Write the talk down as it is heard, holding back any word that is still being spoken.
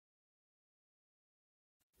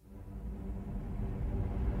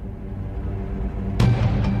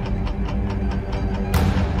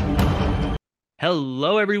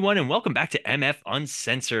Hello, everyone, and welcome back to MF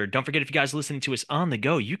Uncensored. Don't forget, if you guys are listening to us on the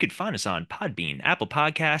go, you could find us on Podbean, Apple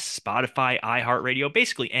Podcasts, Spotify, iHeartRadio,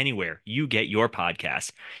 basically anywhere you get your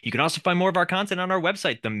podcasts. You can also find more of our content on our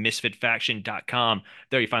website, themisfitfaction.com.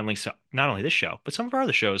 There you find links to not only this show, but some of our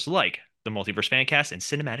other shows like the Multiverse Fancast and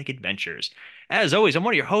Cinematic Adventures. As always, I'm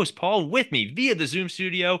one of your hosts, Paul. With me via the Zoom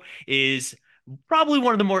studio is probably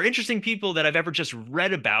one of the more interesting people that I've ever just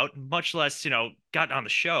read about, much less, gotten on the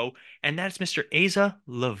show, and that's Mr. Asa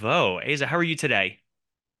Leveaux. Asa, how are you today?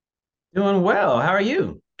 Doing well. How are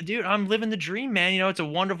you? Dude, I'm living the dream, man. It's a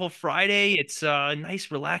wonderful Friday. It's a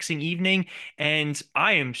nice, relaxing evening, and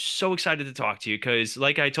I am so excited to talk to you because,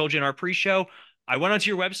 like I told you in our pre-show, I went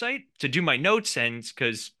onto your website to do my notes, and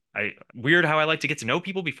because I weird how I like to get to know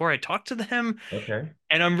people before I talk to them. Okay.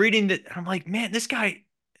 And I'm reading that, and I'm like, man, this guy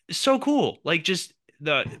is so cool. Like just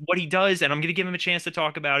the what he does, and I'm gonna give him a chance to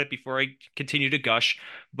talk about it before I continue to gush.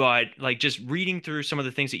 But like just reading through some of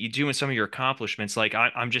the things that you do and some of your accomplishments, like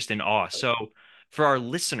I'm just in awe. So for our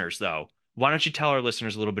listeners, though, why don't you tell our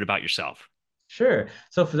listeners a little bit about yourself? Sure.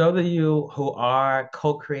 So for those of you who are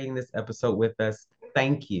co-creating this episode with us,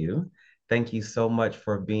 thank you. Thank you so much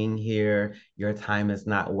for being here. Your time is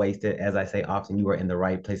not wasted. As I say often, you are in the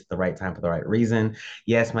right place at the right time for the right reason.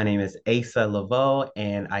 Yes, my name is Asa Leveaux,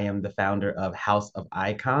 and I am the founder of House of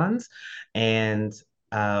Icons. And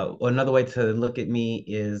another way to look at me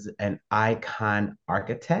is an icon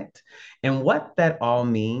architect. And what that all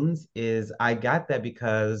means is I got that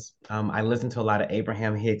because I listened to a lot of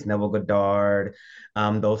Abraham Hicks, Neville Goddard,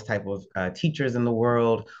 those type of teachers in the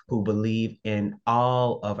world who believe in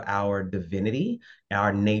all of our divinity.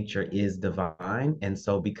 Our nature is divine. And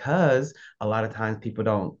so because a lot of times people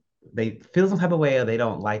don't, they feel some type of way or they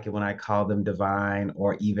don't like it when I call them divine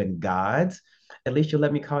or even gods, at least you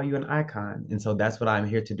let me call you an icon. And so that's what I'm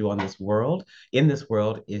here to do on this world, in this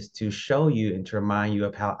world, is to show you and to remind you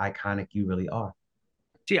of how iconic you really are.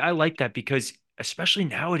 See, I like that because especially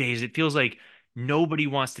nowadays, it feels like nobody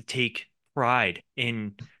wants to take pride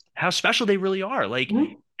in how special they really are. Like,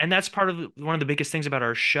 Mhm. and that's part of one of the biggest things about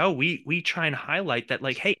our show. We try and highlight that,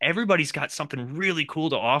 like, hey, everybody's got something really cool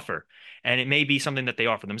to offer. And it may be something that they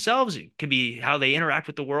offer themselves. It could be how they interact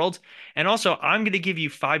with the world. And also, I'm going to give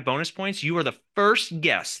you 5 bonus points. You are the first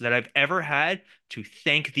guest that I've ever had to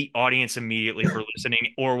thank the audience immediately for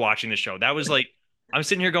listening or watching the show. That was like I'm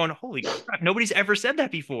sitting here going, holy crap, nobody's ever said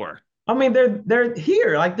that before. I mean, they're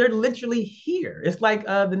here, like they're literally here. It's like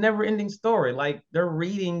the never ending story. Like they're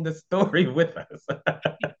reading the story with us.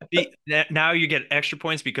 Now you get extra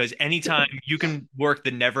points because anytime you can work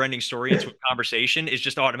the never-ending story into a conversation is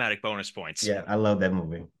just automatic bonus points. Yeah, I love that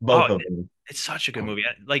movie. Oh, Both of them. it's such a good movie.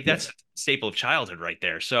 Like Yeah. that's a staple of childhood right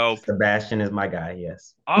there. So, Sebastian is my guy,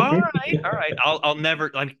 yes. all right, all right. I'll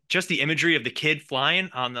never like just the imagery of the kid flying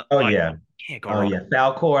on the Oh like yeah. can't go Oh wrong. yeah.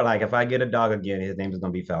 Falcor, like if I get a dog again, his name is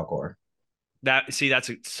gonna be Falcor. That see, that's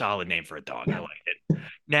a solid name for a dog. I like it.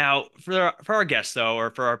 Now, for our guests though,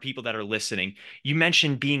 or for our people that are listening, you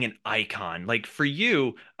mentioned being an icon. Like for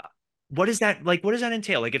you, what is that like? What does that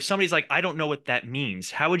entail? Like if somebody's like, I don't know what that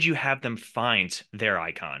means, how would you have them find their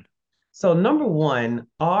icon? So, number one,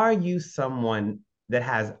 are you someone that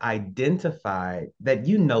has identified that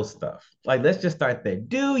you know stuff? Like, let's just start there.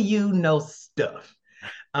 Do you know stuff?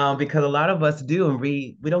 Because a lot of us do, and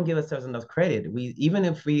we don't give ourselves enough credit. We even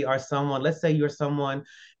if we are someone, let's say you're someone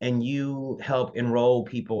and you help enroll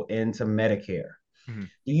people into Medicare. Mhm.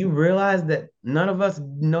 Do you realize that none of us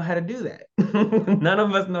know how to do that? None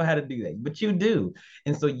of us know how to do that, but you do.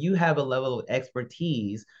 And so you have a level of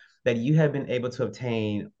expertise that you have been able to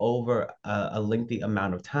obtain over a lengthy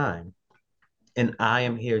amount of time. And I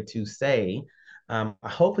am here to say,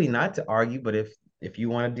 hopefully not to argue, but if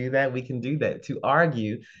you want to do that, we can do that. To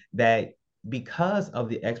argue that because of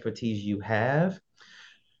the expertise you have,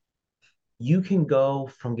 you can go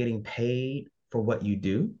from getting paid for what you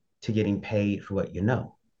do to getting paid for what you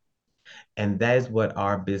know. And that is what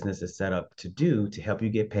our business is set up to do to help you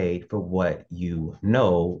get paid for what you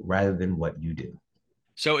know rather than what you do.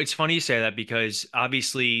 So it's funny you say that because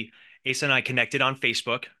obviously Ace and I connected on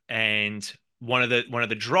Facebook, and one of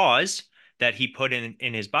the draws that he put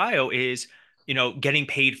in his bio is, getting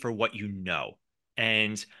paid for what you know.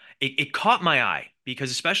 And it caught my eye because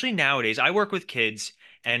especially nowadays, I work with kids,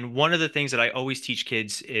 and one of the things that I always teach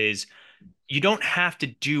kids is you don't have to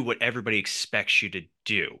do what everybody expects you to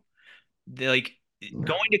do. Like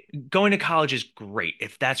going to college is great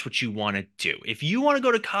if that's what you want to do. If you want to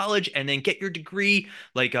go to college and then get your degree,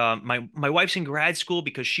 like my wife's in grad school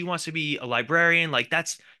because she wants to be a librarian, like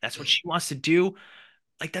that's what she wants to do.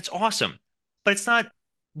 Like that's awesome. But it's not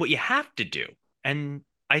what you have to do. And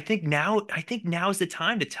I think now is the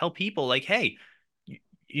time to tell people like, hey,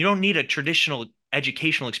 You don't need a traditional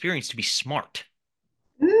educational experience to be smart.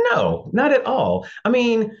 No, not at all. I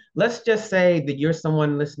mean, let's just say that you're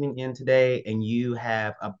someone listening in today and you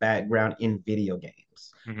have a background in video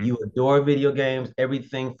games. Hmm. You adore video games,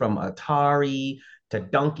 everything from Atari to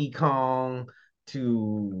Donkey Kong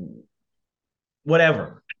to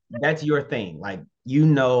whatever. That's your thing. Like, you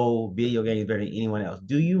know video games better than anyone else.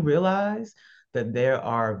 Do you realize that there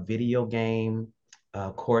are video game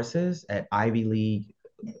courses at Ivy League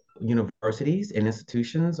universities and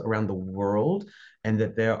institutions around the world, and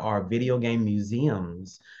that there are video game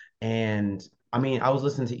museums? And I mean, I was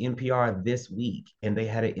listening to NPR this week, and they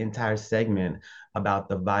had an entire segment about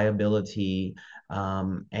the viability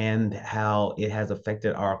and how it has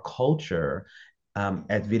affected our culture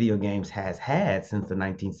as video games has had since the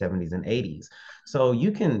 1970s and 80s. So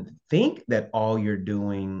you can think that all you're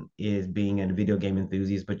doing is being a video game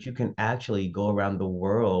enthusiast, but you can actually go around the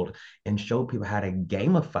world and show people how to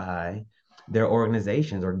gamify their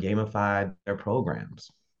organizations or gamify their programs.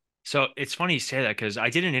 So it's funny you say that because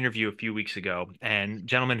I did an interview a few weeks ago, and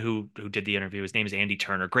gentleman who did the interview, his name is Andy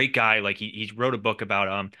Turner, great guy. Like he wrote a book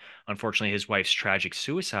about unfortunately his wife's tragic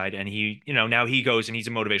suicide, and he now he goes and he's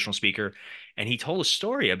a motivational speaker, and he told a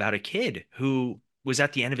story about a kid who was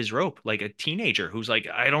at the end of his rope, like a teenager who's like,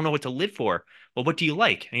 I don't know what to live for. Well, what do you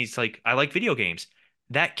like? And he's like, I like video games.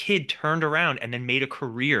 That kid turned around and then made a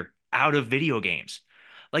career out of video games.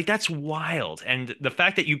 Like that's wild. And the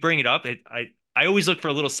fact that you bring it up, I always look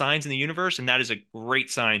for little signs in the universe, and that is a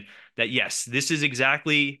great sign that yes, this is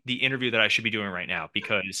exactly the interview that I should be doing right now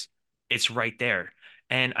because it's right there.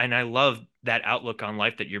 And I love that outlook on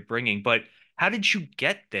life that you're bringing. But how did you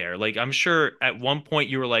get there? Like I'm sure at one point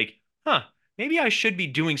you were like, "Huh, maybe I should be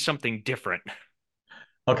doing something different."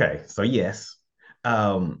 Okay, so yes.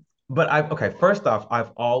 But okay, first off,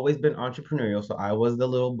 I've always been entrepreneurial. So I was the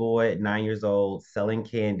little boy at 9 years old selling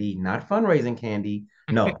candy, not fundraising candy.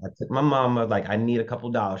 No, I took my mama, like, I need a couple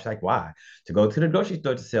dollars. She's like, why? To go to the grocery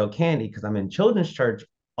store to sell candy because I'm in children's church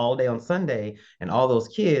all day on Sunday, and all those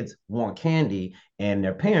kids want candy, and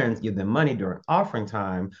their parents give them money during offering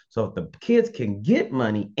time. So if the kids can get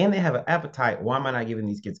money and they have an appetite, why am I not giving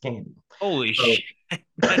these kids candy? Holy So shit.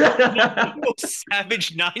 That's the most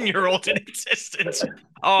savage 9-year old in existence.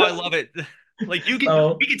 Oh, I love it. Like you can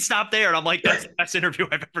so we can stop there and I'm like, that's the best interview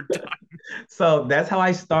I've ever done. so that's how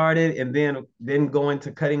I started, and then going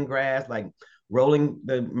to cutting grass, like rolling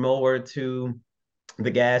the mower to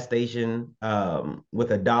the gas station with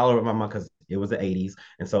 $1 of my mom, because it was the 80s.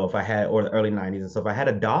 And so if I had, or the early 90s, and so if I had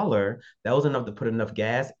 $1, that was enough to put enough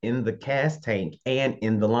gas in the gas tank and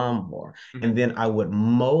in the lawnmower. Mhm. And then I would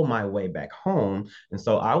mow my way back home. And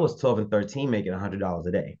so I was 12 and 13 making $100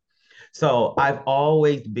 a day. So I've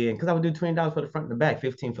always been, because I would do $20 for the front and the back,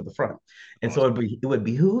 15 for the front. And so Awesome. it would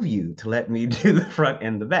behoove you to let me do the front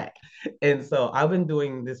and the back. And so I've been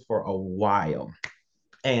doing this for a while.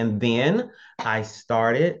 And then I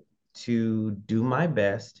started to do my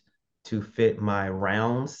best to fit my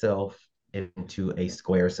round self into a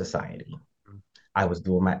square society. I was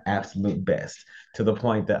doing my absolute best, to the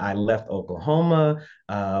point that I left Oklahoma,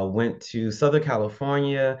 went to Southern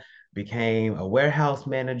California, became a warehouse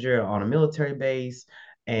manager on a military base.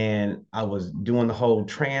 And I was doing the whole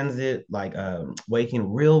transit, like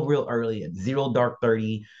waking real early at zero dark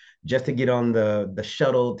 30 just to get on the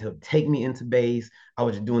shuttle to take me into base. I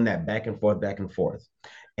was doing that back and forth, back and forth.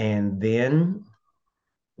 And then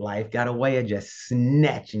life got a way of just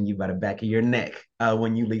snatching you by the back of your neck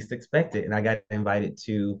when you least expect it. And I got invited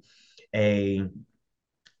to a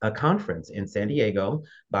a conference in San Diego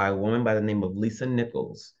by a woman by the name of Lisa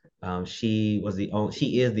Nichols. She is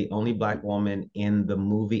the only Black woman in the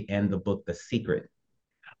movie and the book The Secret.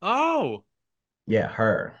 Oh, Yeah,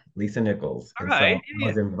 her, Lisa Nichols. all And so right. I Yeah.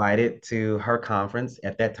 was invited to her conference.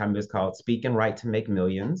 At that time, it was called Speak and Write to Make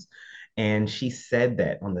Millions. And she said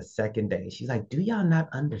that on the second day. She's like, do y'all not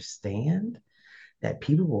understand that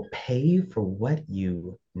people will pay for what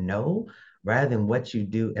you know rather than what you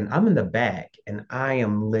do? And I'm in the back, and I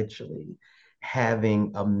am literally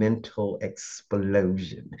having a mental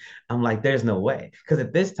explosion. I'm like, there's no way. Because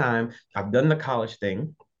at this time, I've done the college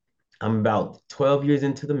thing. I'm about 12 years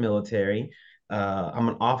into the military. I'm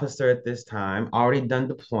an officer at this time, already done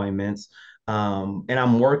deployments, and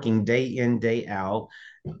I'm working day in, day out.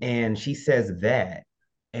 And she says that,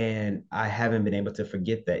 and I haven't been able to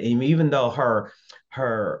forget that. And even though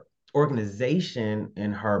her organization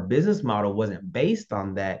and her business model wasn't based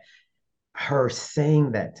on that, her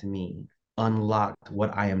saying that to me unlocked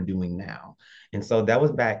what I am doing now. And so that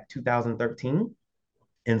was back 2013.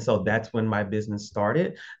 And so that's when my business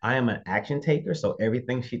started. I am an action taker. So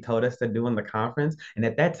everything she told us to do in the conference. And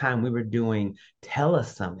at that time, we were doing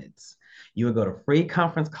telesummits. You would go to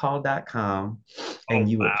freeconferencecall.com Oh, and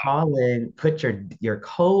you would wow. call in, put your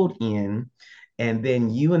code in, and then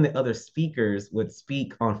you and the other speakers would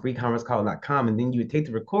speak on freeconferencecall.com. And then you would take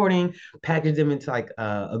the recording, package them into like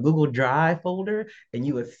a Google Drive folder, and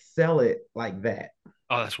you would sell it like that.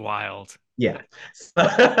 Oh, that's wild. Yeah.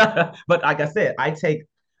 But like I said, I take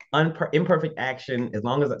imperfect action as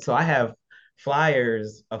long as, so I have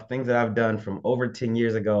flyers of things that I've done from over 10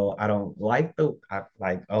 years ago. I don't like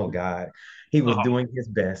like, oh God, he was Oh, doing his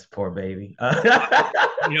best, poor baby.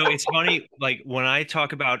 it's funny, like when I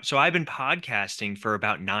talk about, so I've been podcasting for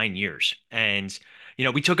about 9 years, and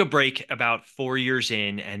we took a break about 4 years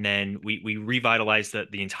in, and then we revitalized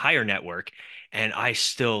the entire network. And I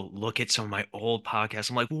still look at some of my old podcasts.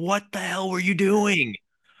 I'm like, what the hell were you doing?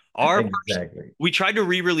 Our first, Exactly. we tried to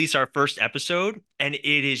re-release our first episode, and it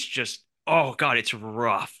is just, oh God, it's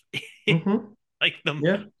rough. Hmm. Like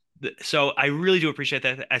Yeah. so I really do appreciate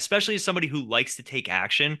that, especially as somebody who likes to take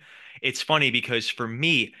action. It's funny because for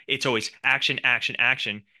me, it's always action, action,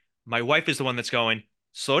 action. My wife is the one that's going,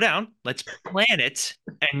 slow down, let's plan it,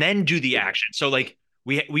 and then do the action. So like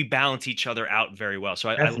we balance each other out very well. So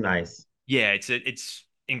I That's nice. yeah, it's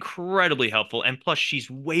incredibly helpful. And plus, she's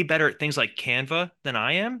way better at things like Canva than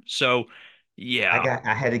I am. So yeah.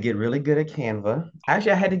 I had to get really good at Canva.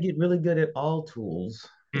 Actually, I had to get really good at all tools.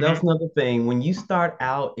 That was Hmm. another thing. When you start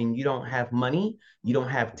out and you don't have money, you don't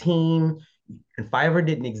have team, and Fiverr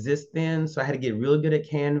didn't exist then. So I had to get really good at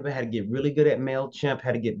Canva, had to get really good at MailChimp,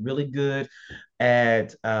 had to get really good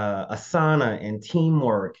at Asana and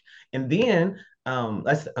teamwork. And then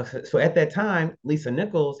so at that time, Lisa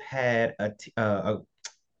Nichols had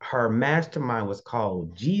her mastermind was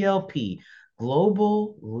called GLP,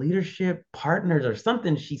 Global Leadership Partners, or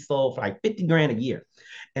something. She sold for like 50 grand a year.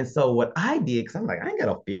 And so what I did, because I'm like, I ain't got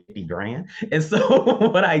no 50 grand. And so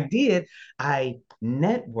what I did, I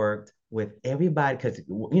networked with everybody because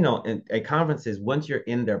at conferences, once you're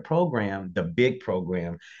in their program, the big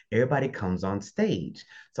program, everybody comes on stage.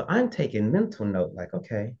 So I'm taking mental note, like,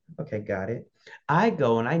 okay, got it. I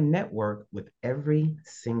go and I network with every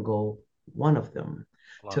single one of them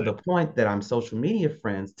Love to it. the point that I'm social media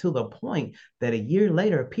friends, to the point that a year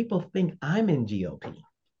later, people think I'm in GOP.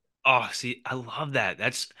 Oh, see, I love that.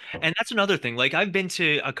 That's another thing. Like I've been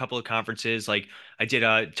to a couple of conferences. Like I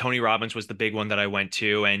did Tony Robbins was the big one that I went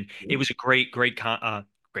to, and it was a great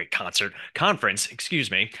concert conference,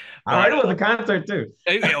 excuse me. I But heard it was a concert too.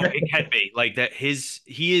 it can be like that.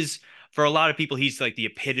 He is, for a lot of people, he's like the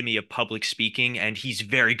epitome of public speaking, and he's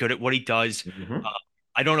very good at what he does. Uh, Hmm.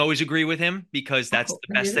 I don't always agree with him because Of that's course, the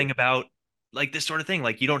I best get thing it. about like this sort of thing.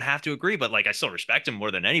 Like you don't have to agree, but like I still respect him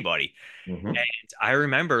more than anybody. Hmm. And I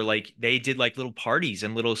remember like they did like little parties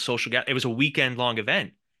and little it was a weekend long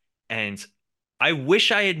event. And I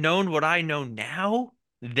wish I had known what I know now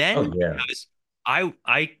Oh then, yeah, because I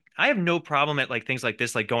have no problem at like things like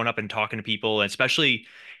this, like going up and talking to people, and especially,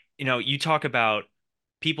 you talk about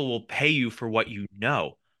people will pay you for what you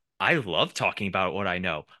know. I love talking about what I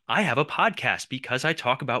know. I have a podcast because I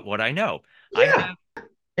talk about what I know. I yeah, have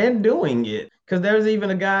and doing it because there's even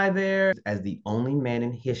a guy there as the only man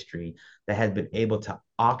in history that has been able to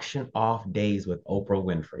auction off days with Oprah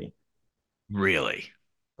Winfrey. really.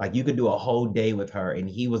 Like you could do a whole day with her, and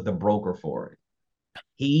he was the broker for it.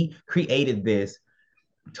 He created this,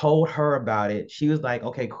 told her about it. She was like,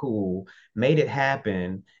 okay, cool, made it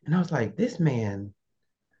happen. And I was like, this man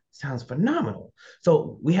sounds phenomenal.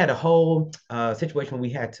 So we had a whole situation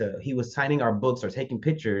we had to, he was signing our books or taking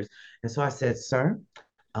pictures. And so I said, sir,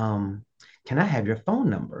 can I have your phone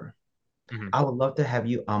number? Mhm. I would love to have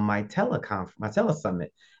you on my telesummit.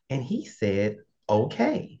 And he said,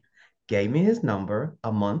 okay. Gave me his number.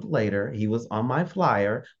 A month later, he was on my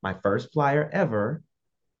flyer, my first flyer ever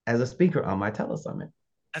as a speaker on my telesummit.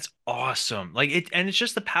 That's awesome. Like and it's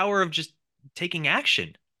just the power of just taking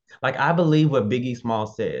action. Like I believe what Biggie Small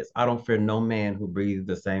says. I don't fear no man who breathes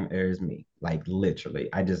the same air as me. Like literally,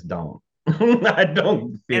 I just don't. I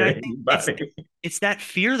don't And fear I think it's anybody. it's that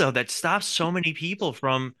fear though that stops so many people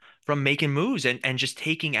from making moves and just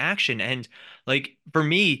taking action. And like for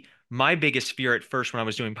me, my biggest fear at first when I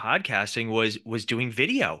was doing podcasting was doing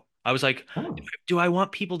video. I was like, Oh, do I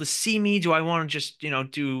want people to see me? Do I want to just,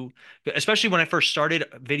 do, especially when I first started,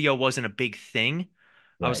 video wasn't a big thing.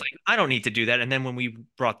 I was right. like, I don't need to do that. And then when we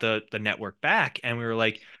brought the network back and we were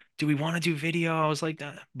like, do we want to do video? I was like,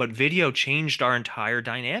 but video changed our entire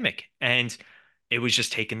dynamic. And it was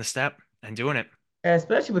just taking the step and doing it.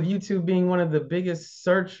 Especially with YouTube being one of the biggest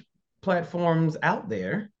search platforms out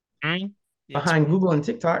there. Mm. it's Behind Google and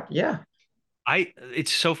TikTok, yeah.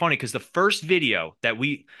 it's so funny because the first video that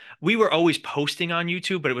we were always posting on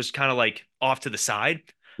YouTube, but it was kind of like off to the side.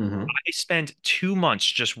 Hmm. I spent 2 months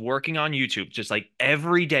just working on YouTube, just like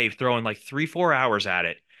every day, throwing like 3, 4 hours at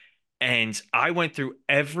it. And I went through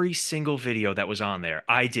every single video that was on there.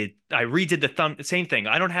 I redid the same thing.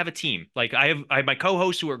 I don't have a team. Like I have my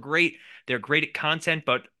co-hosts who are great. They're great at content,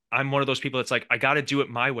 but I'm one of those people that's like, I got to do it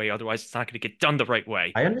my way. Otherwise, it's not going to get done the right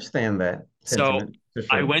way. I understand that So sentiment for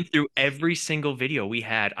I sure. went through every single video we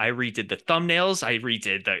had. I redid the thumbnails. I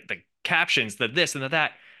redid the captions, the this and the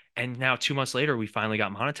that. And now 2 months later, we finally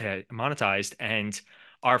got monetized. And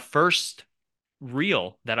our first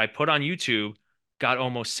reel that I put on YouTube got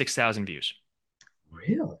almost 6,000 views.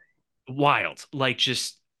 Really? Wild. Like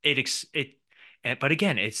just but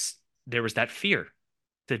again, there was that fear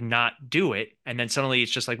to not do it. And then suddenly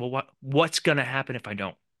it's just like, well, what's gonna happen if I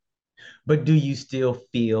don't? But do you still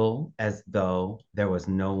feel as though there was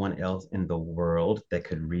no one else in the world that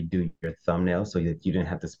could redo your thumbnail so that you didn't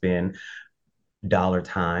have to spend dollar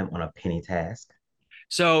time on a penny task?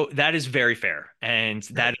 So that is very fair. And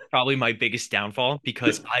that is probably my biggest downfall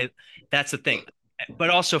because that's the thing.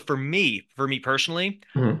 But also for me personally,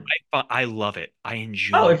 Mhm. I love it. I Oh,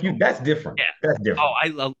 enjoy. if you, that's different. Yeah. That's Oh,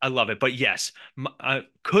 different. I love it. But yes,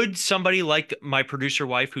 could somebody like my producer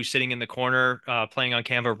wife who's sitting in the corner playing on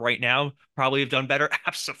Canva right now probably have done better?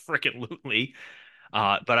 Absolutely.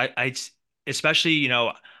 But especially,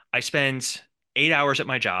 I spend 8 hours at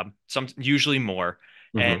my job, some usually more,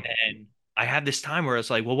 and Hmm. then I have this time where it's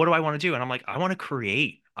like, well, what do I want to do? And I'm like, I want to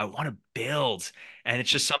create, I want to build, and it's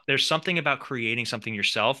just there's something about creating something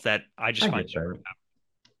yourself that I just I find get so. that.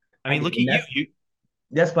 I I mean, get, look at and you. You.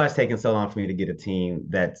 that's why it's taking so long for me to get a team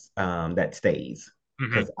that stays Mhm.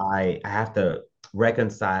 because I have to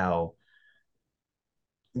reconcile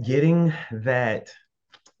getting that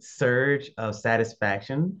surge of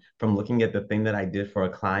satisfaction from looking at the thing that I did for a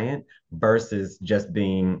client versus just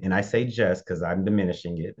being, and I say just because I'm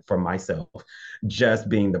diminishing it for myself, just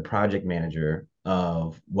being the project manager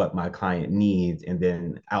of what my client needs and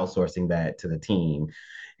then outsourcing that to the team.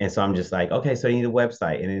 And so I'm just like, okay, so you need a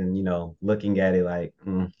website. And then, looking at it like,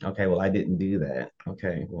 okay, well, I didn't do that.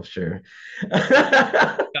 Okay, well, sure.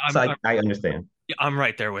 So I'm, I understand. Yeah, I'm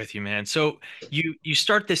right there with you, man. So you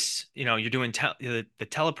start this, you're doing the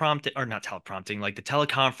teleprompt or not teleprompting, like the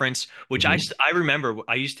teleconference, which Mhm. I remember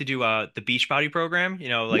I used to do the Beachbody program,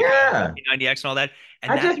 like Yeah. 90X and all that,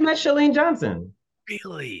 and I that just met Shalene Johnson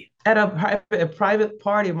really, at a private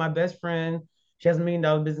party of my best friend. She has $1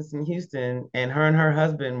 million business in Houston, and her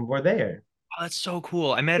husband were there. oh, that's so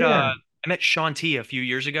cool. Yeah. I met Sean T a few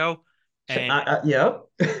years ago, and Yep.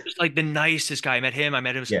 just like the nicest guy. I met him. I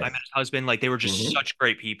met Yes. his husband. Like they were just Hmm. such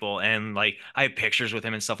great people, and like I have pictures with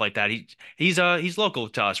him and stuff like that. He's local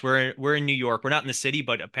to us. We're in New York. We're not in the city,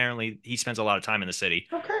 but apparently he spends a lot of time in the city.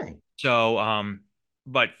 Okay. So,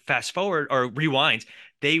 but fast forward or rewind,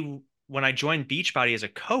 they when I joined Beachbody as a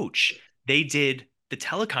coach, they did the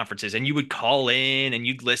teleconferences, and you would call in and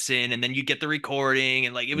you'd listen, and then you'd get the recording,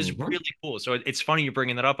 and like it was Hmm. really cool. So it's funny you're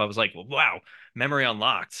bringing that up. I was like, wow, memory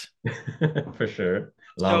unlocked. For sure.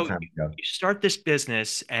 Long So time ago. you start this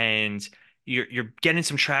business and you're getting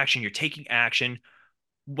some traction, you're taking action.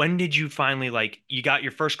 When did you finally like you got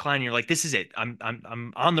your first client and you're like, this is it.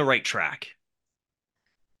 I'm on the right track.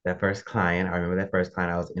 That first client, I remember that first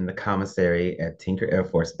client. I was in the commissary at Tinker Air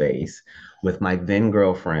Force Base with my then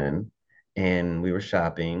girlfriend, and we were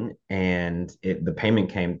shopping, and the payment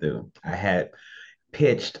came through. I had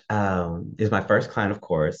pitched is my first client, of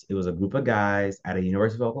course. It was a group of guys at a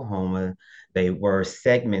University of Oklahoma. They were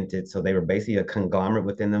segmented, so they were basically a conglomerate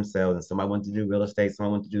within themselves. And somebody wanted to do real estate,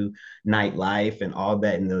 somebody wanted to do nightlife and all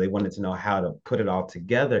that. And they wanted to know how to put it all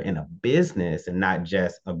together in a business and not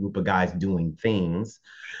just a group of guys doing things.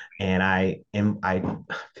 And I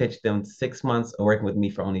pitched them 6 months of working with me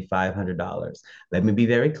for only $500. Let me be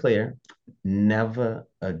very clear. Never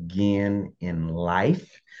again in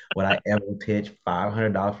life would I ever pitch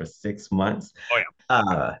 $500 for 6 months. Oh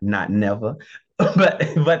yeah. Not never.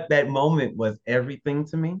 But that moment was everything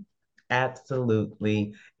to me.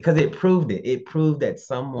 Absolutely. Because it proved it. It proved that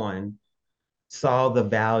someone saw the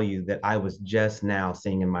value that I was just now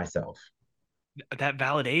seeing in myself. That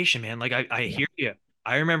validation, man. Like I Yeah. hear you.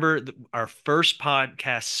 I remember our first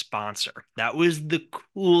podcast sponsor. That was the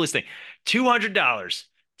coolest thing. $200.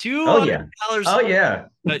 Oh $200 yeah. Oh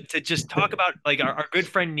yeah. to just talk about like our good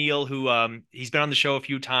friend Neil, who he's been on the show a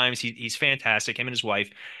few times. He's fantastic, him and his wife.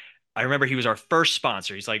 I remember he was our first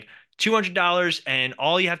sponsor. He's like $200 and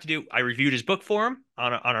all you have to do, I reviewed his book for him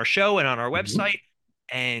on our show and on our Mhm. website.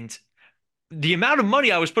 And the amount of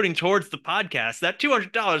money I was putting towards the podcast, that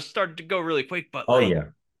 $200 started to go really quick, but Oh like,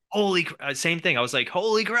 yeah. same thing. I was like,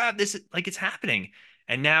 holy crap, this is like, it's happening.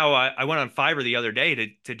 And now I went on Fiverr the other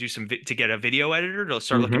day to do to get a video editor to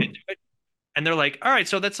start looking into Hmm. it. And they're like, all right,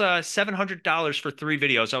 so that's $700 for 3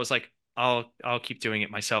 videos. I was like, I'll keep doing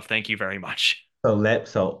it myself. Thank you very much.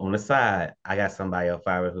 So on the side, I got somebody on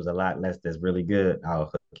Fiverr who's a lot less that's really good. I'll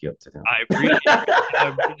hook you up to them. I appreciate I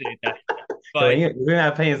appreciate that. So But we're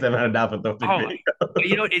not paying $700 for those oh my, but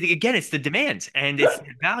videos. again, it's the demand and it's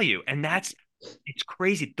the value. And it's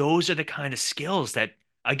crazy. Those are the kind of skills that,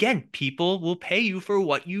 again, people will pay you for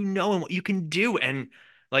what you know and what you can do. And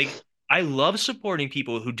like, I love supporting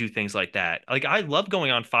people who do things like that. Like, I love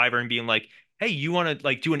going on Fiverr and being like, hey, you want to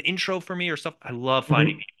like do an intro for me or stuff? I love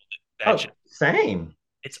finding Mhm. people that Oh, same.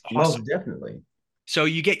 it's awesome. Most definitely. So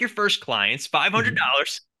you get your first clients, Mhm.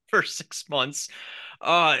 $500 for 6 months.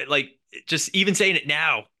 Like just even saying it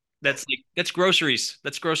now, that's groceries.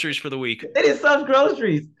 That's groceries for the week. It is some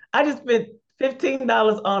groceries. I just spent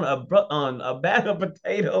 $15 on on a bag of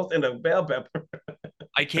potatoes and a bell pepper.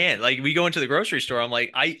 I can't. Like we go into the grocery store, I'm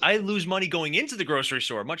like, I lose money going into the grocery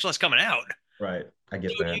store, much less coming out. Right. I So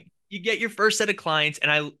get that. you get your first set of clients,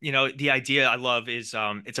 and the idea I love is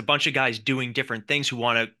it's a bunch of guys doing different things who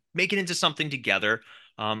want to make it into something together.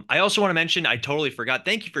 I also want to mention, I totally forgot.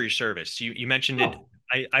 Thank you for your service. You mentioned it. Oh,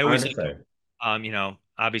 I always honored to like serve.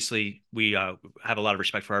 obviously we have a lot of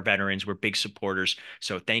respect for our veterans. We're big supporters.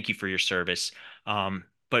 So thank you for your service.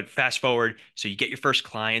 But fast forward, so you get your first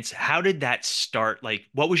clients. How did that start? Like,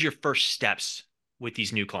 what was your first steps with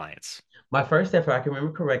these new clients? My first step, if I can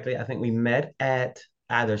remember correctly, I think we met at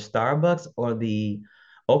either Starbucks or the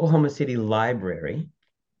Oklahoma City Library.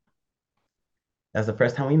 That's the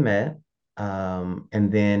first time we met. And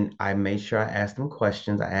then I made sure I asked them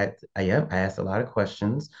questions. I asked a lot of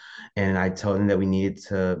questions, and I told them that we needed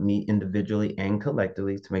to meet individually and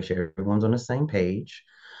collectively to make sure everyone's on the same page.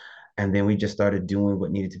 And then we just started doing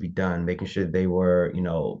what needed to be done, making sure they were,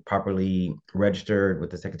 properly registered with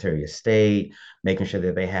the Secretary of State, making sure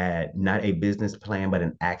that they had not a business plan, but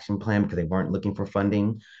an action plan because they weren't looking for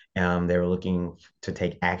funding. They were looking to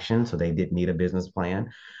take action, so they did need a business plan.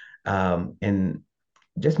 And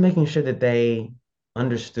just making sure that they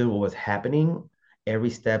understood what was happening every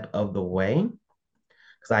step of the way.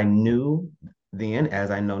 Because I knew then,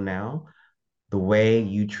 as I know now, the way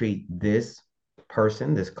you treat this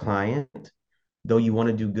person, this client, though you want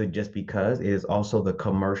to do good just because, it is also the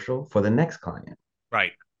commercial for the next client.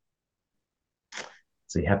 Right.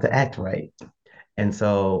 So you have to act right. And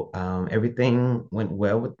so everything went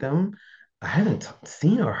well with them. I haven't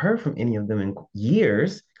seen or heard from any of them in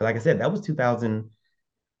years. Like I said, that was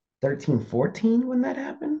 2013, 14 when that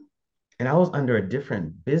happened. And I was under a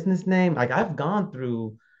different business name. Like I've gone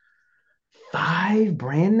through 5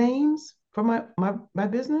 brand names for my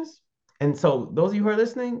business. And so those of you who are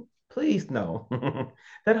listening, please know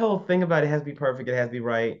that whole thing about it has to be perfect, it has to be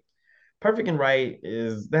right. Perfect and right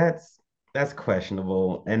is that's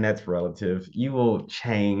questionable and that's relative. You will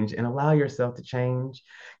change and allow yourself to change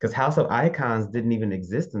because House of Icons didn't even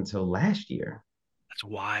exist until last year. That's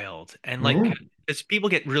wild. And like, Yeah. as people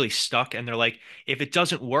get really stuck and they're like, if it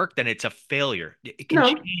doesn't work, then it's a failure. It can No.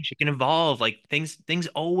 change, it can evolve. Like things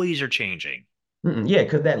always are changing. Mm-mm. Yeah,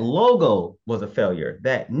 because that logo was a failure.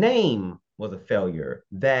 That name was a failure.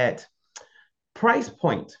 That price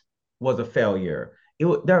point was a failure.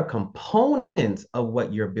 There are components of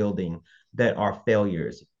what you're building that are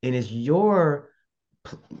failures, and you're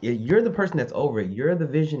the person that's over it. You're the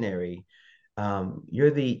visionary. You're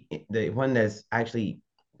the one that's actually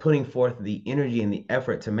putting forth the energy and the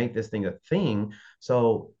effort to make this thing a thing.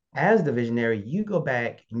 So as the visionary, you go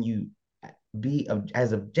back and you be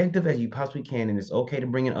as objective as you possibly can, and it's okay to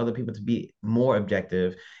bring in other people to be more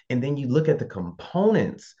objective, and then you look at the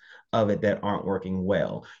components of it that aren't working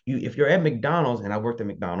well. If you're at McDonald's, and I worked at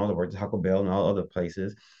McDonald's, I worked at Taco Bell and all other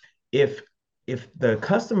places, if if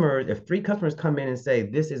 3 customers come in and say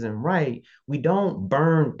this isn't right, we don't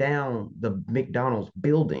burn down the McDonald's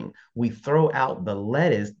building, we throw out the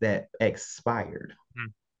lettuce that expired.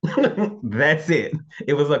 Mm, That's it.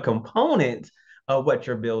 It was a component of what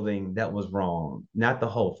you're building that was wrong, not the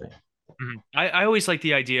whole thing. mhm. I always like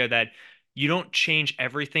the idea that you don't change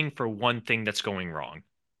everything for one thing that's going wrong.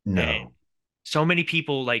 And No, so many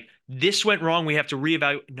people like this went wrong. We have to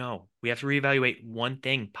reevaluate. No, we have to reevaluate one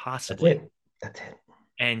thing that's possibly. it. That's it.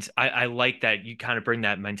 And I like that you kind of bring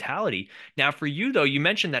that mentality. Now, for you though, you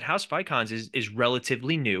mentioned that House of Icons is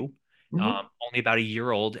relatively new, Mhm. only about a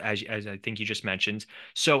year old, as I think you just mentioned.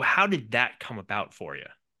 So how did that come about for you?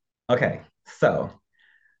 Okay, so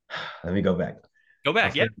let me go back. Go I'll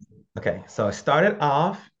back, yeah. start- Okay, so I started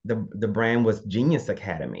off. the brand was Genius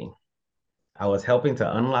Academy. I was helping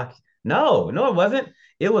to unlock. No, no, it wasn't.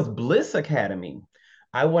 It was Bliss Academy.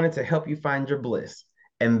 I wanted to help you find your bliss.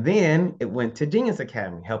 And then it went to Genius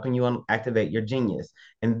Academy, helping you activate your genius.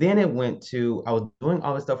 And then it went to, I was doing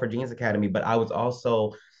all this stuff for Genius Academy, but I was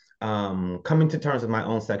also coming to terms with my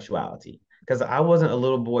own sexuality because I wasn't a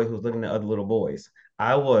little boy who was looking at other little boys.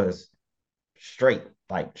 I was straight,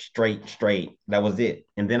 like straight, straight. That was it.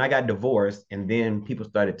 And then I got divorced, and then people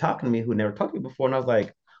started talking to me who never talked to me before, and I was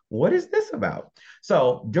like, "What is this about?"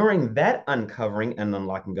 So during that uncovering and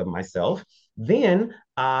unlocking of myself, then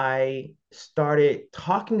I started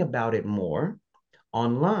talking about it more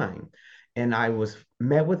online, and I was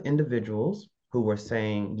met with individuals who were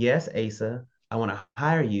saying, "Yes, Asa, I want to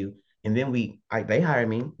hire you." And then they hired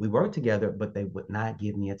me. We worked together, but they would not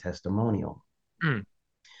give me a testimonial. Mm.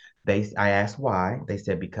 I asked why. They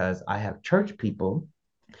said, because I have church people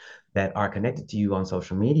that are connected to you on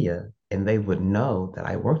social media and they would know that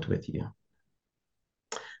I worked with you.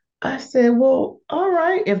 I said, well, all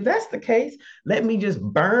right, if that's the case, let me just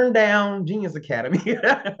burn down Genius Academy.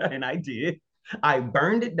 And I did. I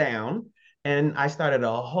burned it down and I started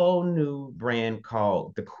a whole new brand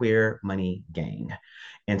called the Queer Money Gang.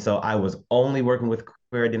 And so I was only working with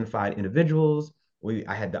queer identified individuals.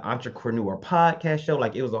 I had the entrepreneur podcast show,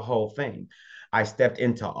 like it was a whole thing. I stepped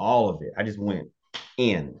into all of it. I just went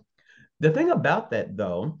in. The thing about that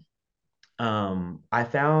though, I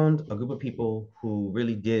found a group of people who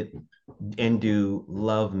really did and do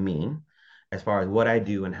love me as far as what I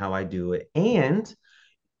do and how I do it. And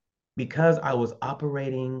because I was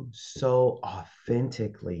operating so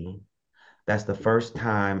authentically, that's the first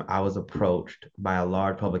time I was approached by a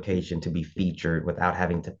large publication to be featured without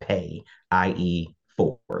having to pay, i.e.,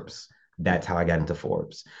 Forbes. That's how I got into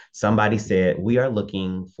Forbes. Somebody said, we are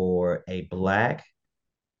looking for a Black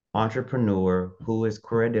entrepreneur who is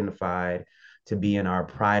queer identified to be in our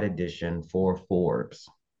Pride edition for Forbes.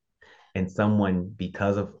 And someone,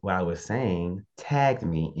 because of what I was saying, tagged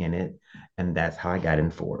me in it. And that's how I got in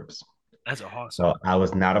Forbes. That's So awesome. I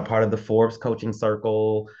was not a part of the Forbes coaching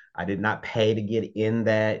circle. I did not pay to get in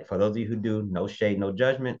that. For those of you who do, no shade, no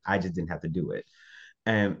judgment. I just didn't have to do it.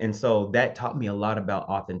 And so that taught me a lot about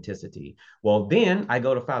authenticity. Well, then I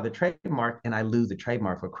go to file the trademark and I lose the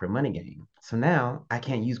trademark for Crib Money Gang. So now I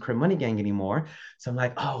can't use Crib Money Gang anymore. So I'm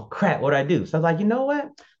like, oh crap, what do I do? So I was like, you know what?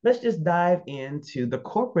 Let's just dive into the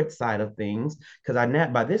corporate side of things. Because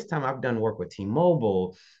by this time I've done work with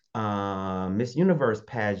T-Mobile, Miss Universe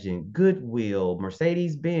pageant, Goodwill,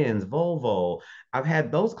 Mercedes Benz, Volvo. I've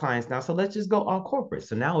had those clients now. So let's just go all corporate.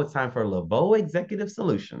 So now it's time for Leveaux Executive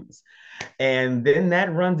Solutions. And then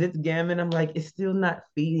that runs its gamut. I'm like, it's still not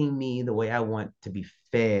feeding me the way I want to be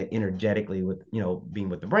fed energetically with, being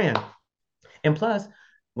with the brand. And plus,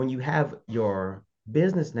 when you have your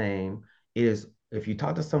business name, is if you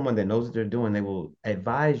talk to someone that knows what they're doing, they will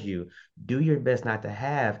advise you, do your best not to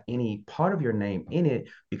have any part of your name in it,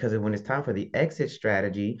 because when it's time for the exit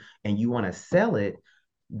strategy and you want to sell it,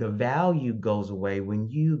 the value goes away when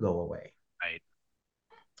you go away. Right.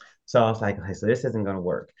 So I was like, okay, so this isn't going to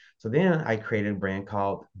work. So then I created a brand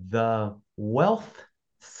called the Wealth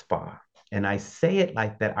Spa. And I say it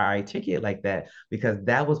like that, I articulate it like that because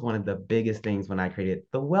that was one of the biggest things when I created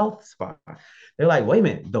the Wealth Spa. They're like, wait a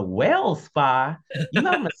minute, the Wealth Spa? You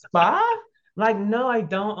have a spa? Like, no, I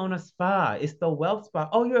don't own a spa. It's the Wealth Spa.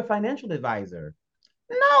 Oh, you're a financial advisor.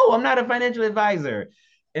 No, I'm not a financial advisor.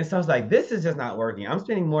 And so I was like, this is just not working. I'm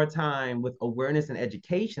spending more time with awareness and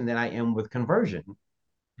education than I am with conversion.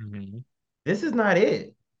 Mhm. This is not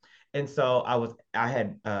it. And so I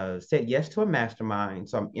had said yes to a mastermind.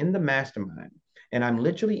 So I'm in the mastermind and I'm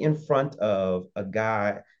literally in front of a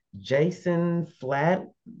guy, Jason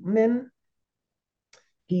Flatman.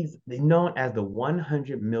 He's known as the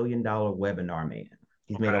 $100 million webinar man.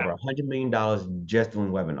 He's made Okay. over $100 million just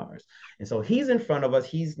doing webinars. And so he's in front of us.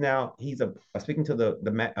 He's speaking to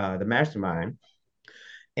the mastermind,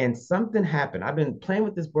 and something happened. I've been playing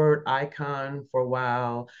with this word icon for a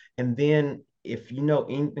while, and then if you know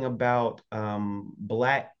anything about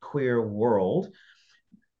Black queer world,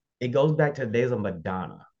 it goes back to the days of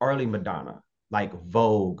Madonna, early Madonna, like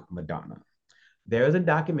Vogue Madonna. There's a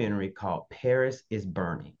documentary called Paris is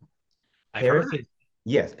Burning. I've heard Paris is,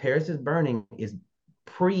 yes, Paris is Burning is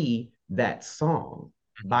pre that song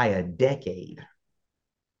it. Mhm. by a decade.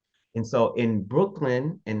 And so in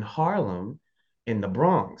Brooklyn, in Harlem, in the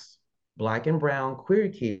Bronx, Black and brown queer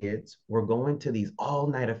kids were going to these all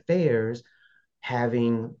night affairs,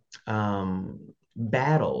 having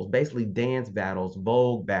battles, basically dance battles,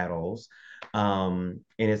 Vogue battles. And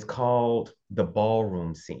it's called the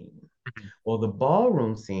ballroom scene. Mhm. Well, the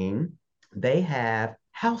ballroom scene, they have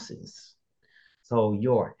houses. So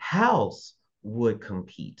your house would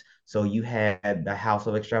compete. So you had the House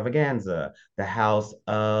of Extravaganza, the House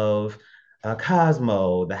of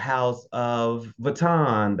Cosmo, the House of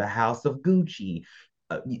Vuitton, the House of Gucci,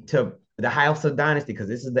 to the House of Dynasty, because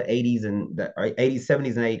this is the 80s and the 80s,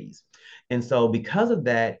 70s, and 80s. And so because of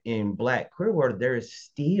that, in Black queer world, there is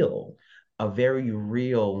still a very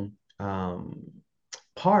real um,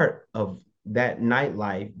 part of that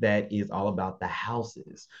nightlife that is all about the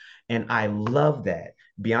houses. And I love that.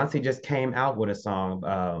 Beyonce just came out with a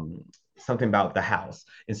song, something about the house.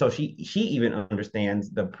 And so she even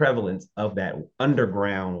understands the prevalence of that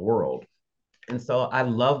underground world. And so I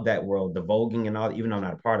love that world, the voguing and all, even though I'm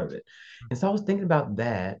not a part of it. And so I was thinking about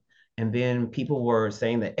that. And then people were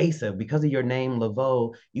saying that, Asa, because of your name,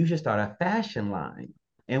 Leveaux, you should start a fashion line,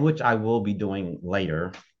 in which I will be doing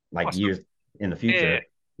later, like Awesome. years in the Yeah. future.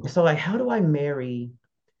 So, like, how do I marry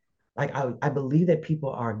like I believe that people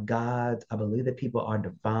are gods. I believe that people are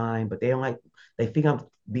divine, but they don't like they think I'm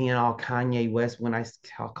being all Kanye West when I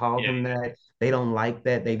call Yeah. them that. They don't like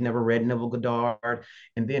that. They've never read Neville Goddard.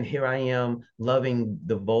 And then here I am loving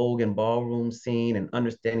the Vogue and ballroom scene and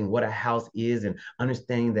understanding what a house is and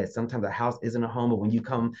understanding that sometimes a house isn't a home. But when you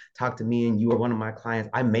come talk to me and you are one of my clients,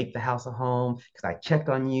 I make the house a home because I check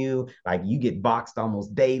on you. Like you get boxed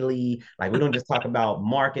almost daily. Like we don't just talk about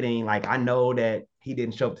marketing. Like I know that he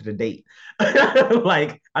didn't show up to the date.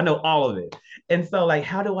 Like I know all of it. And so like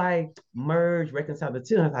how do I merge, reconcile the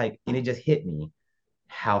two? And I was like, and it just hit me.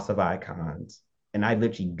 House of Icons. And I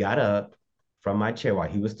literally got up from my chair while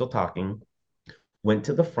he was still talking, went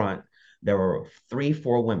to the front. There were 3,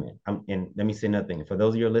 4 women. And let me say another thing. For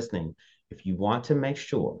those of you who are listening, if you want to make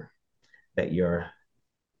sure that your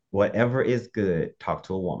whatever is good, talk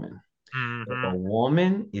to a woman. If a Hmm.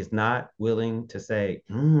 woman is not willing to say,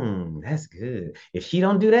 that's good. If she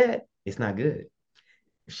don't do that, it's not good.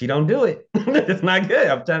 If she don't do it, it's not good.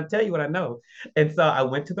 I'm trying to tell you what I know. And so I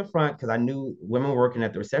went to the front because I knew women working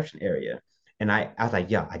at the reception area. And I was like,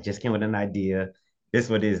 yeah, I just came with an idea. This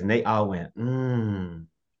is what it is. And they all went, I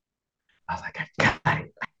was like, I got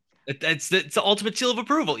it. It's the ultimate seal of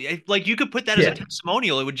approval. Like you could put that as a Yeah.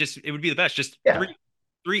 testimonial. It would be the best. Just Yeah.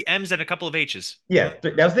 three M's and a couple of H's. Yeah,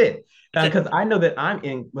 that was it. That's it. Because I know that I'm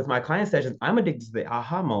in with my client sessions, I'm addicted to the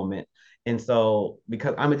aha moment. And so,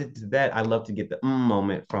 because I'm addicted to that, I love to get the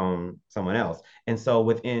moment from someone else. And so,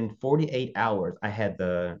 within 48 hours, I had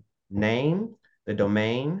the name, the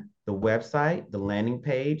domain, the website, the landing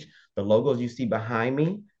page, the logos you see behind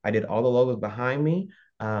me. I did all the logos behind me.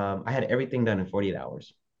 I had everything done in 48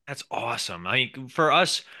 hours. That's awesome. I mean, for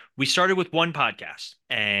us, we started with one podcast,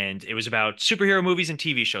 and it was about superhero movies and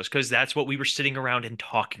TV shows because that's what we were sitting around and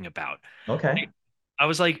talking about. Okay. I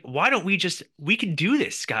was like, why don't we can do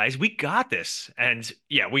this, guys. We got this. And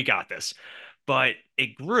yeah, we got this. But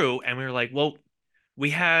it grew and we were like, well, we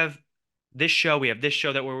have we have this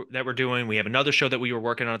show that we're doing. We have another show that we were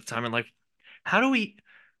working on at the time. And like, how do we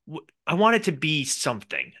I want it to be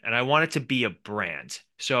something and I want it to be a brand.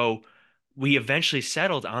 So we eventually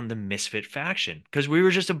settled on the Misfit Faction because we were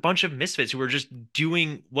just a bunch of misfits who were just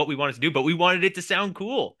doing what we wanted to do, but we wanted it to sound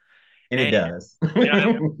cool. And it And does. and I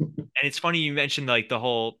and it's funny you mentioned like the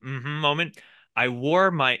whole moment. I wore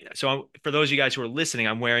my for those of you guys who are listening,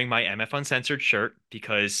 I'm wearing my MF Uncensored shirt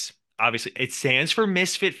because obviously it stands for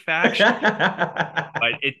Misfit Faction,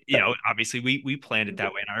 but it obviously we planned it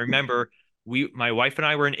that way. And I remember my wife and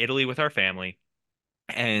I were in Italy with our family,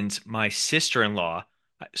 and my sister-in-law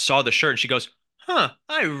saw the shirt and she goes, "Huh,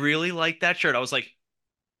 I really like that shirt." I was like,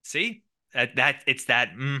 "See, that it's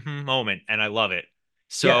that moment, and I love it."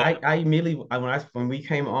 Yeah, So I immediately when we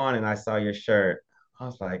came on and I saw your shirt, I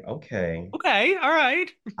was like, okay, okay, all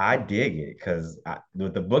right. I dig it because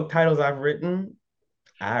with the book titles I've written,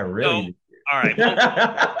 I So, really dig all right. Well,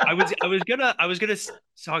 it. I was gonna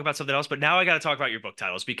talk about something else, but now I got to talk about your book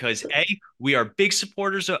titles because we are big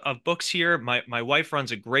supporters of books here. My wife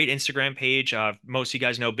runs a great Instagram page. Most of you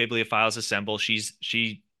guys know Bibliophiles Assemble.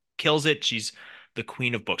 She kills it. She's the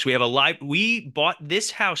queen of books. We have a live. We bought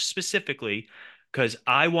this house specifically because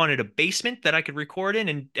I wanted a basement that I could record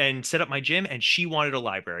in and set up my gym, and she wanted a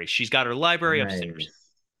library. She's got her library upstairs. Nice.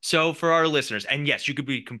 So for our listeners, and yes, you could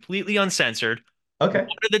be completely uncensored. What Okay.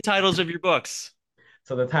 are the titles of your books?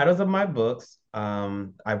 So the titles of my books,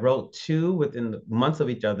 I wrote two within the months of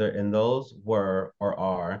each other, and those were or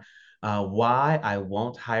are Why I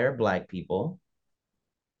Won't Hire Black People.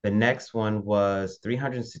 The next one was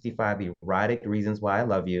 365 Erotic Reasons Why I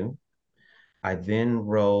Love You. I then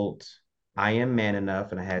wrote I Am Man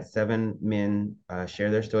Enough, and I had seven men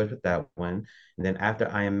share their stories with that one. And then after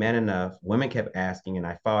I Am Man Enough, women kept asking, and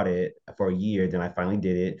I fought it for a year. Then I finally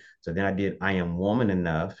did it. So then I did I Am Woman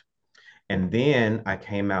Enough. And then I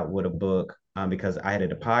came out with a book because I had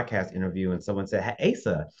a podcast interview, and someone said, "Hey,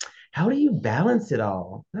 Asa, how do you balance it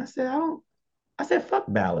all?" And I said, "I don't." I said, "Fuck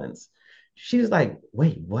balance." She was like,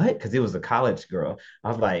 "Wait, what?" Because it was a college girl. I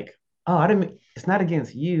was like, "Oh, I didn't. It's not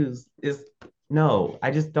against you. It's no.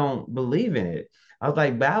 I just don't believe in it." I was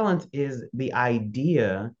like, "Balance is the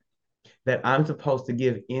idea that I'm supposed to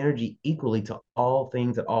give energy equally to all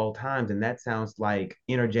things at all times, and that sounds like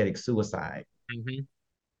energetic suicide." Hmm.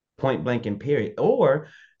 Point blank and period. Or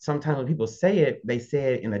sometimes when people say it, they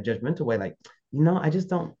say it in a judgmental way, like, I just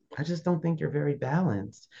don't think you're very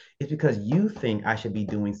balanced. It's because you think I should be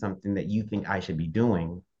doing something that you think I should be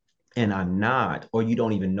doing, and I'm not, or you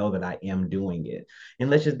don't even know that I am doing it.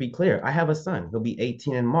 And let's just be clear. I have a son. He'll be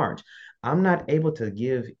 18 in March. I'm not able to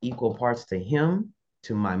give equal parts to him,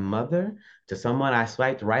 to my mother, to someone I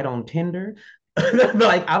swiped right on Tinder.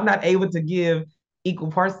 Like I'm not able to give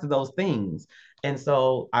equal parts to those things. And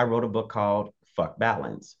so I wrote a book called Fuck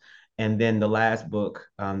Balance. And then the last book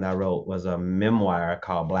that I wrote was a memoir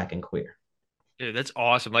called Black and Queer. Dude, that's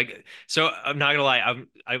awesome. Like, so I'm not gonna lie.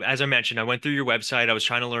 As I mentioned, I went through your website. I was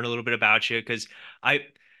trying to learn a little bit about you because I,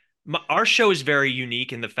 our show is very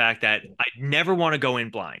unique in the fact that I never want to go in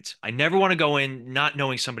blind. I never want to go in not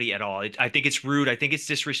knowing somebody at all. I think it's rude. I think it's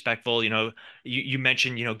disrespectful. You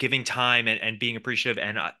mentioned, giving time and being appreciative.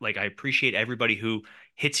 And like, I appreciate everybody who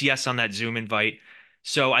hits yes on that Zoom invite.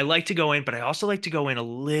 So I like to go in, but I also like to go in a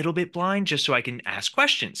little bit blind just so I can ask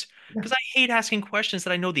questions Yeah. because I hate asking questions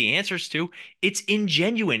that I know the answers to. It's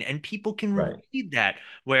ingenuine and people can Right. read that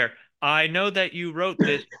where I know that you wrote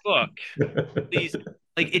this book. Please,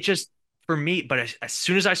 like it just for me, but as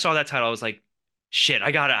soon as I saw that title, I was like, shit, I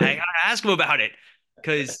gotta ask him about it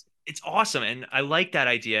because it's awesome. And I like that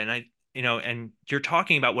idea. And and you're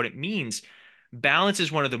talking about what it means. Balance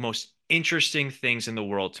is one of the most interesting things in the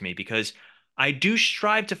world to me because I do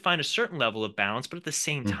strive to find a certain level of balance, but at the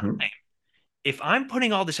same time, Mm-hmm. if I'm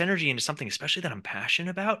putting all this energy into something, especially that I'm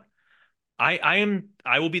passionate about,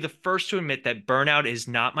 I will be the first to admit that burnout is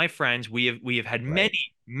not my friend. We have had Right.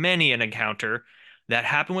 many an encounter that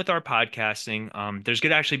happened with our podcasting. There's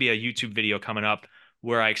gonna actually be a YouTube video coming up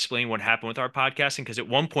where I explain what happened with our podcasting because at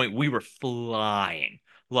one point we were flying,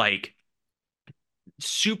 like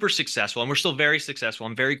super successful, and we're still very successful.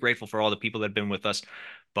 I'm very grateful for all the people that have been with us,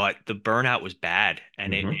 but the burnout was bad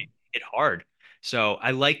and it Mm-hmm. hit hard. So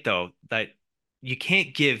I like though that you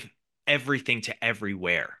can't give everything to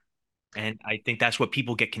everywhere. And I think that's what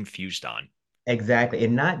people get confused on. Exactly.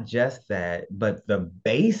 And not just that, but the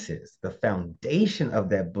basis, the foundation of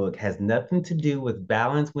that book has nothing to do with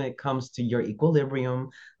balance when it comes to your equilibrium,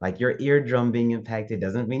 like your eardrum being impacted.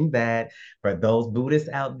 Doesn't mean that. For those Buddhists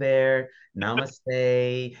out there,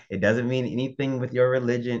 namaste. It doesn't mean anything with your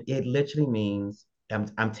religion. It literally means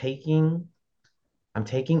I'm taking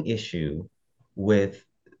issue with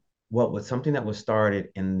what was something that was started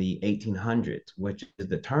in the 1800s, which is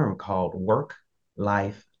the term called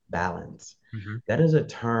work-life balance. Mhm. That is a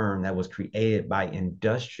term that was created by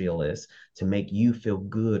industrialists to make you feel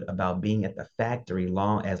good about being at the factory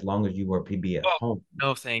long as you were to be at Oh, home.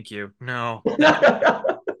 no, thank you. No. That's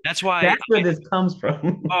That's why where this comes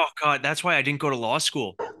from. oh God, that's why I didn't go to law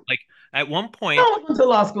school. Like at one I point, almost went to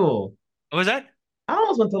law school. what was that? I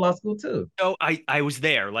almost went to law school too. So I was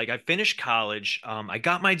there. Like I finished college. I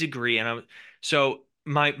got my degree, and so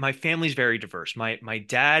my family's very diverse. My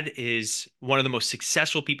dad is one of the most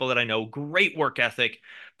successful people that I know. Great work ethic,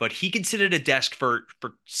 but he can sit at a desk for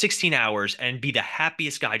 16 hours and be the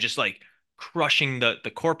happiest guy, just like crushing the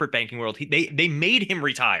corporate banking world. They made him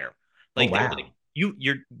retire. Oh, Like they were like wow.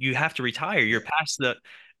 you have to retire. You're past the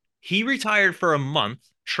he retired for a month,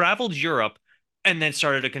 traveled Europe, and then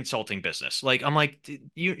started a consulting business. Like I'm like,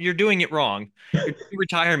 you're doing it wrong. You're doing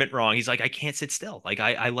retirement wrong. He's like, I can't sit still. Like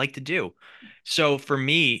I like to do. So for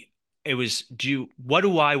me, it was do what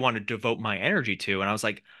do I want to devote my energy to? And I was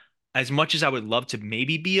like, as much as I would love to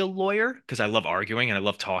maybe be a lawyer, because I love arguing and I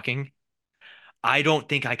love talking, I don't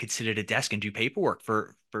think I could sit at a desk and do paperwork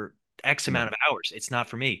for X amount No, of hours. It's not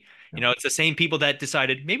for me. no. It's the same people that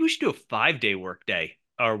decided maybe we should do a 5 day work day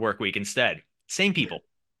or work week instead. Same people.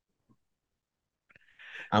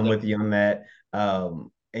 I'm So, with you on that.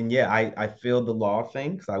 And yeah, I feel the law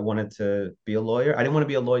thing because I wanted to be a lawyer. I didn't want to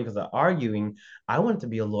be a lawyer because of arguing. I wanted to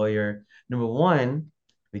be a lawyer, number one,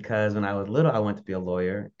 because when I was little, I wanted to be a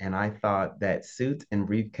lawyer, and I thought that suits and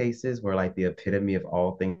briefcases were like the epitome of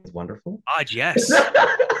all things wonderful. yes.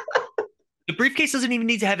 The briefcase doesn't even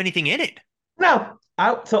need to have anything in it. No,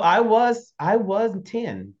 I was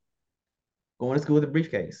 10 going to school with a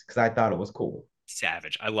briefcase because I thought it was cool.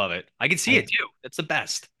 Savage. I love it. I can see it I too. That's the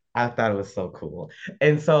best. I thought it was so cool.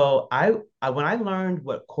 And so when I learned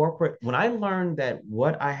when I learned that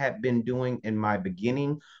what I had been doing in my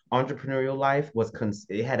beginning entrepreneurial life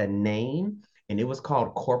it had a name and it was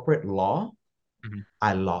called corporate law, Mhm.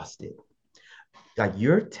 I lost it. Like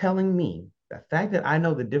you're telling me the fact that I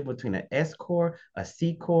know the difference between an S corp, a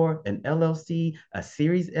C corp, an LLC, a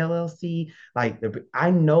series LLC,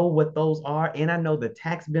 I know what those are, and I know the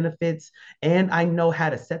tax benefits, and I know how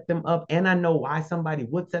to set them up, and I know why somebody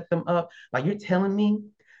would set them up. Like you're telling me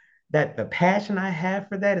that the passion I have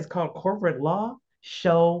for that is called corporate law.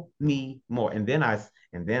 Show me more. And then I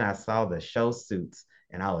saw the show Suits,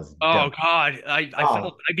 and I was done. Oh God,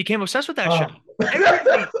 Oh, I became obsessed with that show.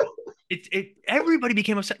 oh. Everybody, everybody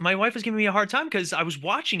became upset. My wife was giving me a hard time because I was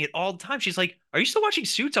watching it all the time. She's like, "Are you still watching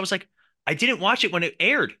Suits?" I was like, "I didn't watch it when it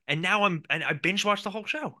aired, and now and I binge watched the whole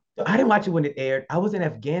show." I didn't watch it when it aired. I was in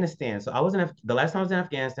Afghanistan. So the last time I was in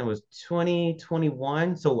Afghanistan was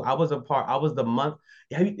 2021. So I was the month.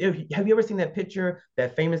 Have you ever seen that picture,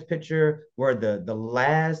 that famous picture where the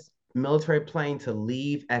last military plane to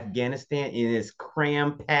leave Afghanistan and is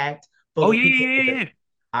cram packed full Oh of yeah, people? yeah, yeah, yeah.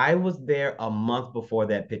 I was there a month before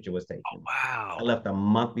that picture was Oh taken. I wow. left a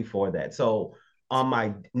month before that. So on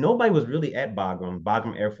my nobody was really at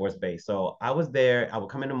Bagram Air Force Base. So I was there. I would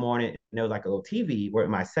come in the morning and there was like a little TV where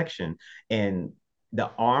in my section and the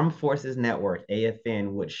Armed Forces Network,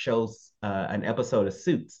 AFN, would show an episode of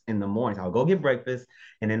Suits in the morning. So I'll go get breakfast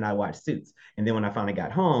and then I watch Suits. And then when I finally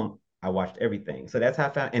got home, I watched everything. So that's how I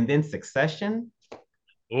found. And then Succession.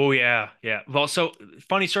 Oh yeah, yeah. Well, so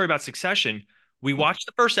funny story about Succession. We watched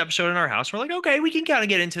the first episode in our house. We're like, okay, we can kind of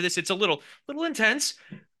get into this. It's a little intense.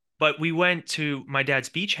 But we went to my dad's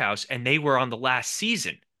beach house and they were on the last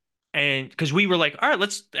season. And because we were like, all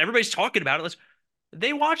right, everybody's talking about it.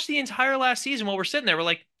 They watched the entire last season while we're sitting there. We're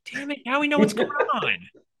like, damn it, now we know what's going on.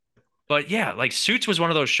 But yeah, like Suits was one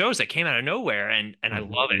of those shows that came out of nowhere and I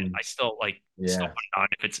love it. Mhm. I still Yeah. put it on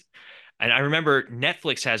if it's, and I remember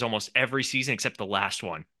Netflix has almost every season except the last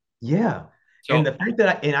one. Yeah. And So, the fact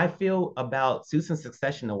that I feel about Susan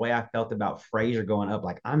Succession the way I felt about Frasier growing up,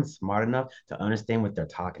 like I'm smart enough to understand what they're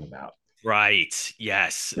talking about. right.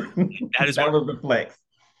 Yes. That is That one. was the flex.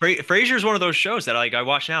 Frasier is one of those shows that I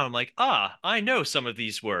watch now. I'm like, I know some of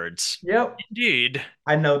these words. Yep. Indeed.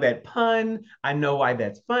 I know that pun. I know why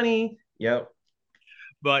that's funny. Yep.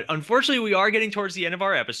 But unfortunately, we are getting towards the end of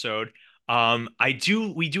our episode.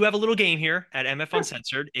 We do have a little game here at MF Sure.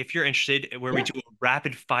 Uncensored, if you're interested, where we Yeah. do a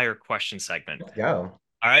rapid fire question segment. Let's go.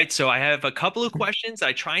 All right, so I have a couple of questions that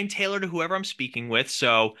I try and tailor to whoever I'm speaking with.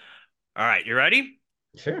 So, all right, you ready?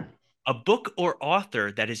 Sure. A book or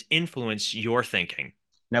author that has influenced your thinking.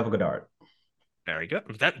 Never good art. Very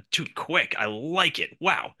good. That too quick. I like it.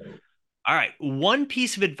 Wow. All right, one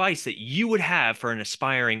piece of advice that you would have for an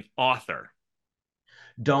aspiring author.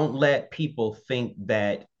 Don't let people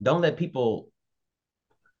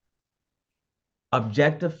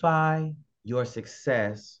objectify your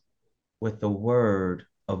success with the word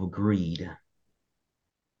of greed.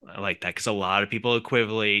 I like that because a lot of people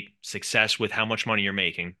equate success with how much money you're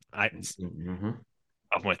making. Mhm.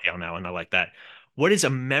 I'm with you on that one. I like that. What is a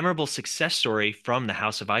memorable success story from the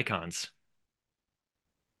House of Icons?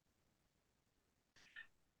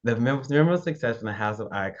 The memorable success from the House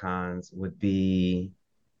of Icons would be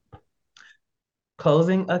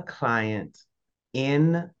closing a client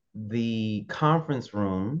in the conference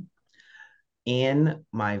room in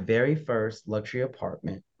my very first luxury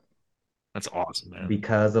apartment That's awesome, man.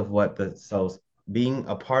 because of being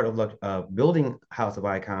a part of building House of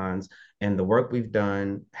Icons and the work we've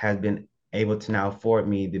done has been able to now afford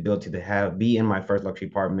me the ability to be in my first luxury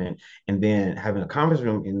apartment and then having a conference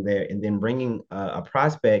room in there and then bringing a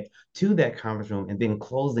prospect to that conference room and then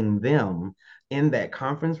closing them in that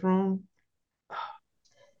conference room.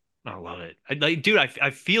 I love it. Dude,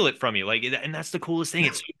 I feel it from you. And that's the coolest thing.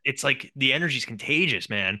 It's like the energy's contagious,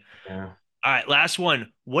 man. Yeah. All right, last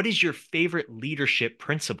one. What is your favorite leadership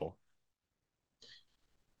principle?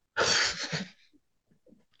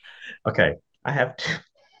 Okay. I have to,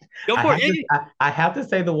 Go I for have it. to, Yeah, I have to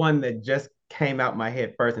say the one that just came out my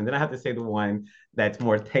head first, and then I have to say the one that's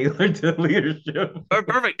more tailored to leadership. yeah.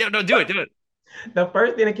 Perfect. No, no, do it, do it. The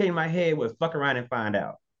first thing that came to my head was fuck around and find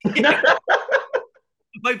out.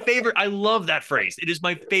 My favorite. I love that phrase. It is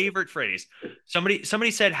my favorite phrase.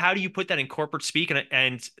 Somebody said, "How do you put that in corporate speak?"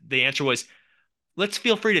 And the answer was, "Let's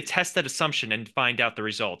feel free to test that assumption and find out the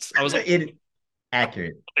results." I was like, It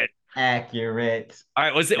accurate. Accurate. All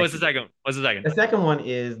right, what's the Accurate. second? What's the second? The second one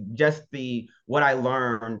is just the what I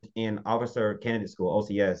learned in Officer Candidate School,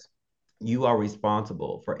 OCS. You are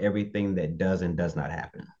responsible for everything that does and does not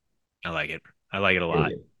happen. I like it. I like it a lot.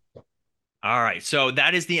 Period. All right, so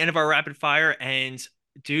that is the end of our rapid fire, and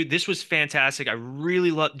dude, this was fantastic. I really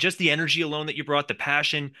love just the energy alone that you brought, the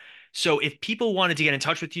passion. So if people wanted to get in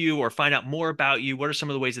touch with you or find out more about you, what are some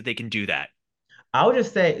of the ways that they can do that? I would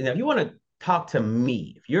just say, if you want to talk to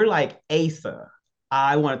me, if you're like Asa,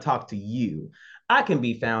 I want to talk to you. I can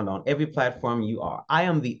be found on every platform you are. I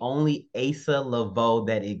am the only Asa Leveaux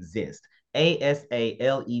that exists.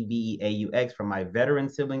 ASALEVEAUX for my veteran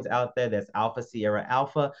siblings out there. That's Alpha Sierra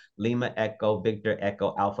Alpha, Lima Echo, Victor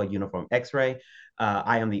Echo, Alpha Uniform X Ray.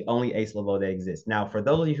 I am the only Ace Leveaux that exists. Now, for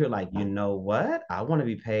those of you who are like, you know what? I want to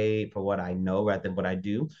be paid for what I know rather than what I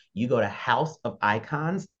do. You go to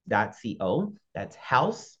houseoficons.co. That's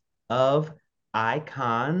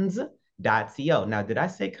houseoficons.co. Now, did I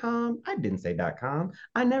say com? I didn't say .com.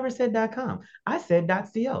 I never said .com. I said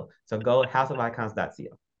 .co. So go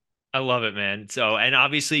houseoficons.co. I love it, man. So, and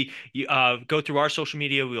obviously, you go through our social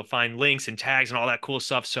media. We'll find links and tags and all that cool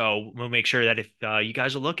stuff. So we'll make sure that if you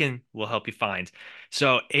guys are looking, we'll help you find.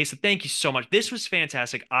 So, Asa, thank you so much. This was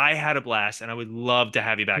fantastic. I had a blast, and I would love to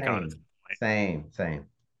have you back on at some Same, point. same, same.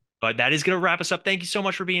 But that is going to wrap us up. Thank you so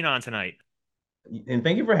much for being on tonight. And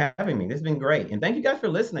thank you for having me. This has been great. And thank you guys for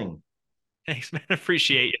listening. Thanks, man.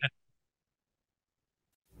 Appreciate you.